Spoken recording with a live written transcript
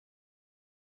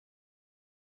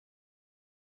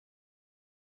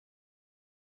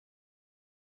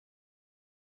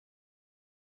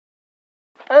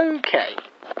Okay,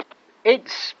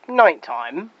 it's night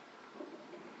time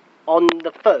on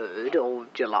the 3rd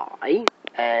of July,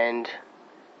 and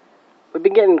we've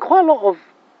been getting quite a lot of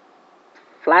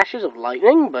flashes of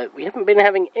lightning, but we haven't been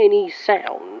having any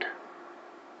sound.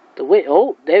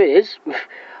 Oh, there it is.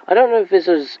 I don't know if this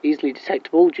is easily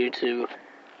detectable due to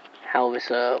how this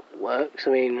works. I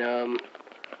mean,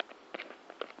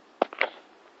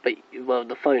 well,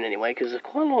 the phone anyway, because there's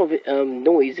quite a lot of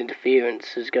noise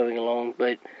interference is going along,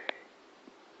 but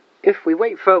if we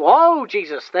wait for... Oh,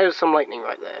 Jesus, there's some lightning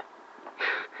right there.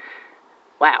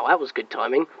 Wow, that was good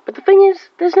timing. But the thing is,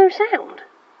 there's no sound.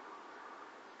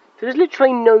 There's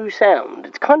literally no sound.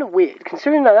 It's kind of weird,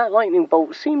 considering that that lightning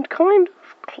bolt seemed kind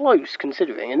of close,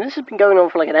 considering. And this has been going on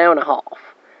for like an hour and a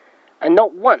half. And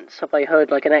not once have I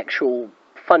heard like an actual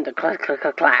thunder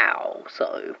clow.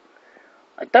 So,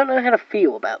 I don't know how to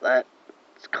feel about that.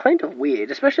 It's kind of weird,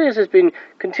 especially as it's been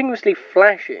continuously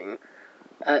flashing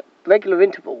at regular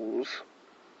intervals.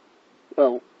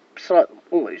 Well,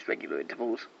 almost regular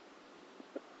intervals.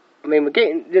 I mean, we're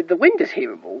getting... The wind is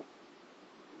hearable.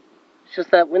 It's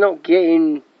just that we're not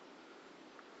getting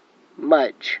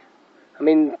much. I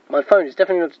mean, my phone is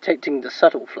definitely not detecting the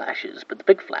subtle flashes, but the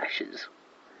big flashes,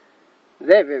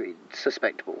 they're very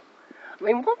suspectable. I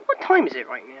mean, what time is it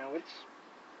right now?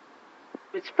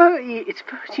 It's 30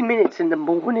 minutes in the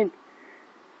morning.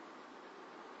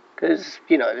 Because,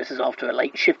 you know, this is after a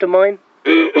late shift of mine.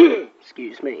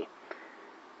 Excuse me.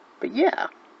 But yeah.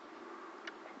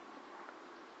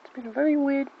 It's been a very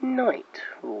weird night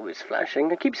with all this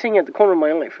flashing. I keep seeing it at the corner of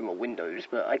my eye from my windows,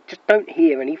 but I just don't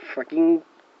hear any freaking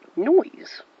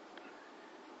noise.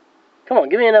 Come on,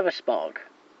 give me another spark.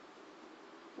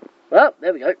 Well,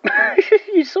 there we go.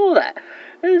 You saw that.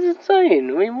 That is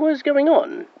insane. I mean, what is going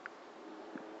on?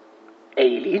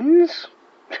 Aliens?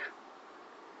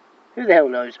 Who the hell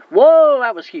knows? Whoa,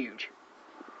 that was huge.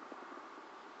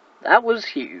 That was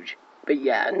huge. But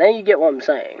yeah, now you get what I'm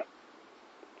saying.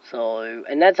 So,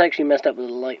 and that's actually messed up with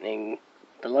the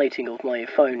lighting of my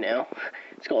phone now.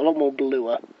 It's got a lot more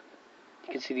bluer.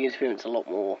 You can see the interference a lot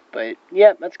more. But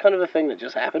yeah, that's kind of a thing that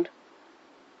just happened.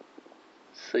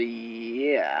 So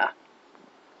yeah.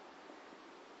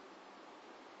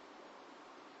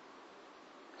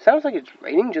 Sounds like it's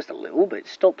raining just a little, but it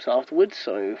stops afterwards,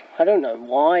 so I don't know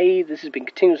why this has been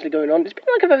continuously going on. It's been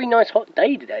like a very nice hot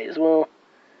day today as well.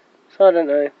 So I don't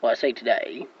know. Well, I say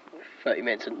today, 30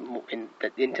 minutes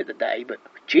into the day, but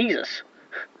Jesus.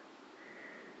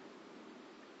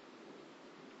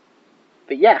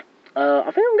 But yeah,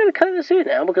 I think I'm going to cut this here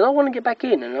now, because I want to get back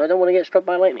in, and I don't want to get struck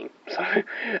by lightning. So,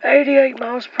 88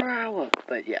 miles per hour.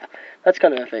 But yeah, that's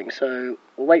kind of the thing. So,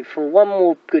 we'll wait for one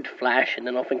more good flash, and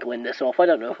then I think I'll end this off. I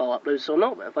don't know if I'll upload this or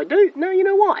not, but if I do, now you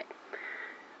know why.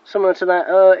 Similar to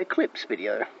that eclipse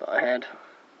video that I had.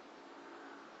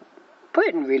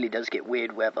 Britain really does get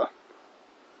weird weather.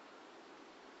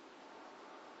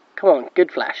 Come on,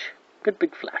 good flash. Good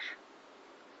big flash.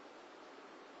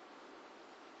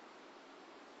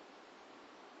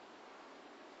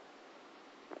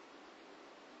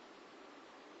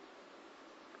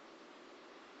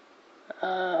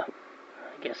 I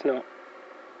guess not.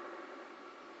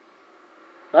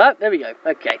 Ah, there we go.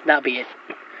 Okay, that'll be it.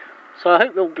 So I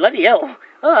hope, oh, bloody hell.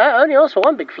 Oh, I only asked for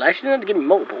one big flash, you didn't have to give me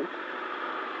multiple.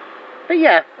 But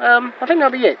yeah, I think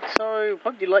that'll be it. So,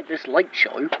 hope you like this light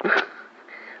show.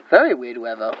 Very weird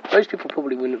weather. Most people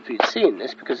probably wouldn't be seeing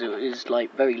this because it is,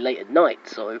 like, very late at night.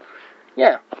 So,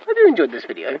 yeah, hope you enjoyed this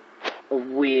video of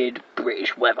weird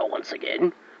British weather once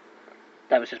again.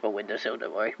 That was just my windowsill,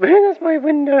 don't worry. That's my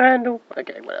window handle.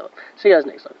 Okay, whatever. See you guys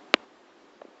next time.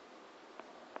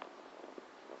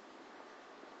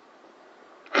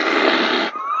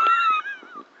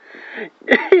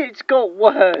 It's got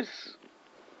worse.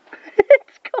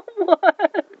 It's got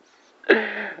worse.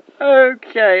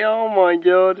 Okay, oh my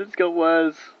god, it's got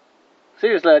worse.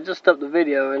 Seriously, I just stopped the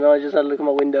video and I just had a look at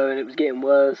my window and it was getting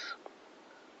worse.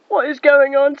 What is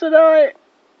going on tonight?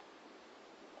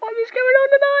 What is going on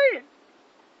tonight?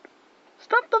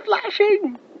 Stop the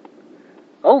flashing!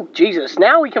 Oh, Jesus,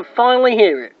 now we can finally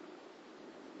hear it.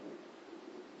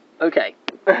 Okay.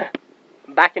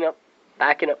 Backing up.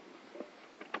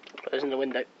 Closing the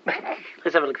window.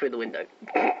 Let's have a look through the window.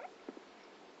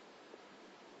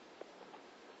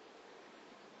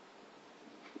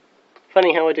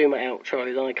 Funny how I do my outro,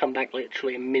 then I come back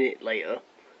literally a minute later.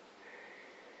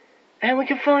 And we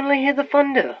can finally hear the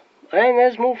thunder. And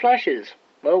there's more flashes.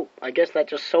 Well, I guess that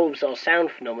just solves our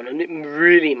sound phenomenon. It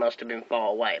really must have been far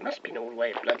away. It must have been all the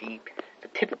way at the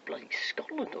tip of bloody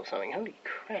Scotland or something. Holy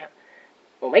crap.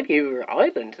 Well, maybe over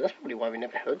Ireland. That's probably why we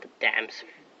never heard the damn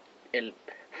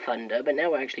thunder, but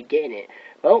now we're actually getting it.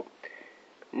 Well,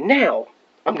 Now,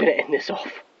 I'm going to end this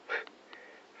off.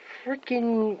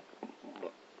 Freaking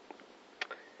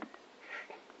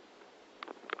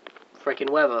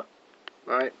weather,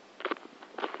 right?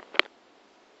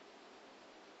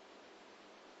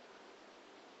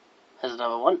 There's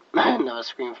another one. Another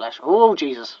screen flash. Oh,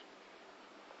 Jesus.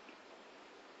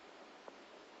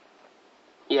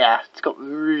 Yeah, it's got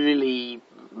really,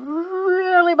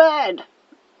 really bad.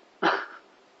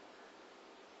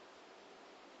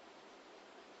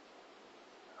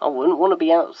 I wouldn't want to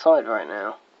be outside right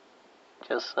now.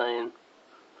 Just saying.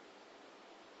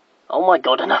 Oh my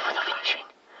god, enough of the flashing.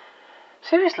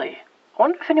 Seriously, I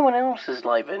wonder if anyone else has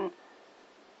like been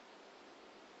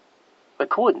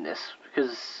recording this,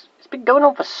 because it's been going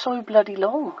on for so bloody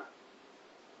long.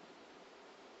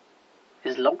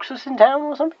 Is Loxus in town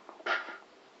or something?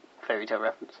 Fairy tale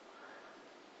reference.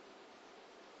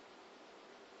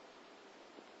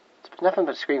 It's been nothing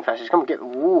but screen flashes. Come and get.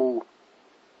 Ooh.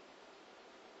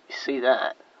 You see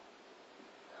that?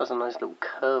 That was a nice little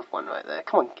curved one right there.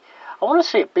 Come on. I want to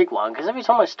see a big one, because every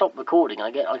time I stop recording,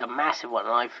 I get like a massive one,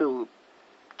 and I feel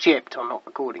gypped on not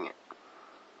recording it.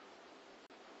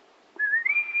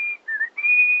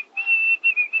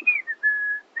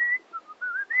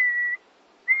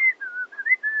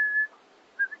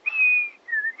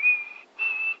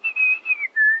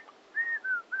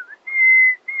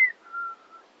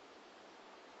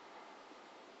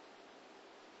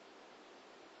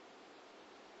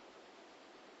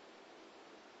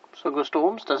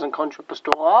 Storms doesn't conjure up a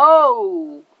storm.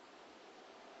 Oh!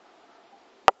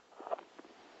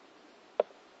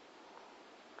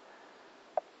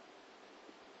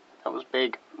 That was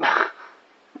big.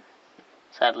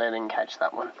 Sadly, I didn't catch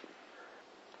that one.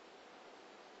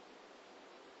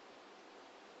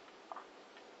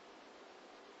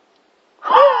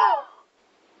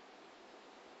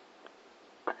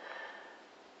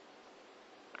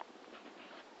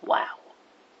 Wow.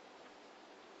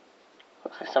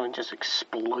 Looks like something just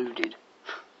exploded.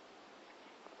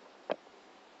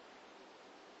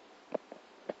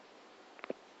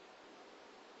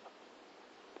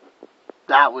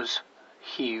 That was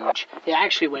huge. It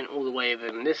actually went all the way over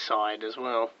on this side as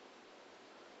well.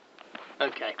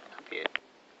 Okay, that'll be it.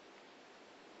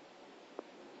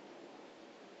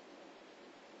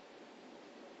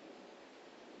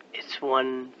 It's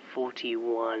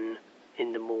 1:41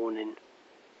 in the morning,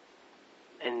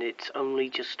 and it's only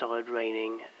just started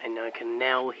raining, and I can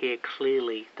now hear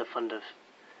clearly the thunder,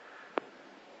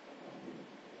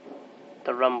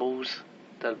 the rumbles,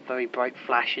 the very bright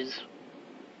flashes.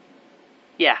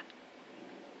 Yeah,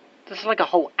 this is like a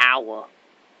whole hour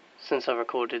since I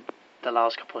recorded the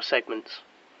last couple of segments,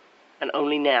 and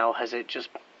only now has it just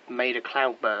made a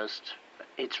cloudburst.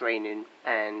 It's raining,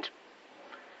 and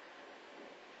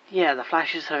yeah, the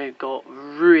flashes have got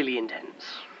really intense.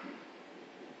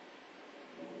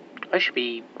 I should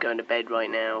be going to bed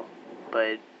right now,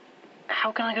 but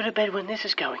how can I go to bed when this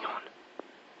is going on?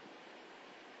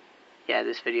 Yeah,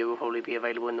 this video will probably be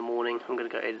available in the morning. I'm going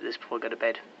to go edit this before I go to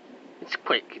bed. It's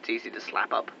quick, it's easy to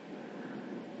slap up.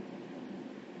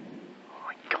 Oh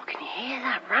my god, can you hear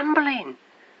that rumbling?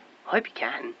 I hope you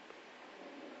can.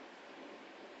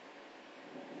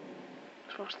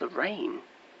 So what's the rain?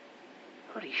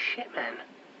 Holy shit, man.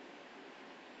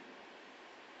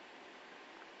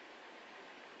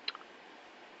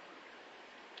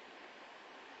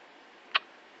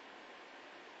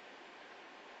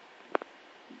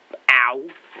 Ow.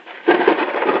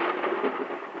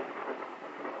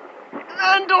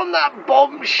 And on that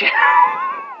bombshell.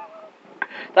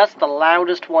 That's the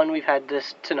loudest one we've had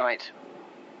this tonight.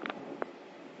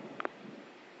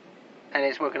 And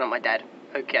it's woken up my dad.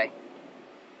 Okay.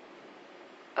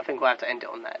 I think we'll have to end it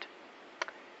on that.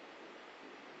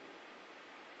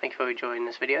 Thank you for enjoying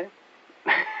this video.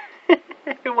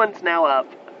 Everyone's now up.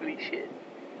 Holy shit.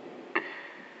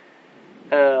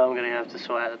 I'm gonna have to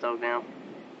sort out the dog now.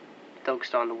 The dog's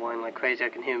starting to whine like crazy. I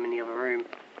can hear him in the other room.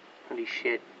 Holy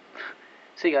shit.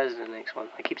 See you guys in the next one.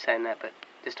 I keep saying that, but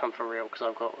this time for real, because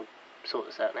I've got to sort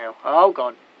this out now. Oh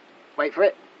god. Wait for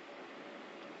it.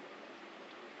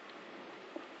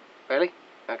 Really?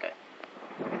 Okay.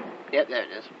 Yep, there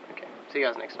it is. Okay. See you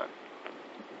guys next time.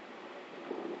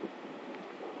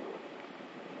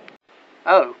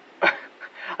 Oh.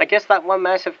 I guess that one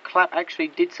massive clap actually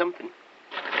did something.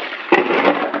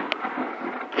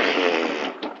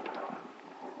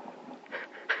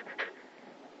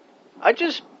 I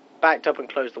just backed up and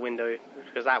closed the window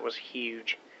because that was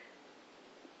huge.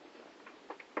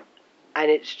 And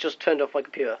it's just turned off my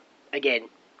computer. Again.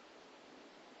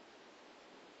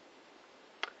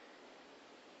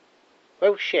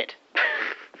 Well, shit.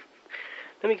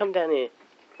 Let me come down here.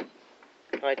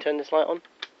 I turn this light on?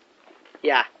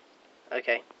 Yeah.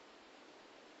 Okay.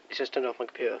 It's just turned off my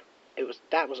computer.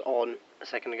 That was on a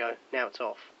second ago. Now it's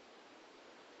off.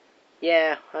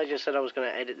 Yeah, I just said I was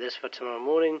going to edit this for tomorrow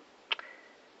morning.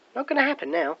 Not going to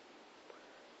happen now.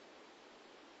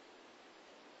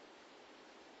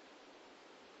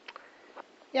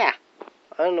 Yeah.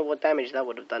 I don't know what damage that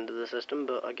would have done to the system,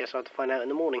 but I guess I'll have to find out in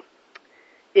the morning.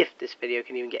 If this video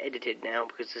can even get edited now,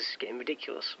 because this is getting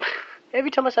ridiculous. Every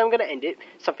time I say I'm going to end it,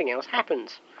 something else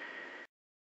happens.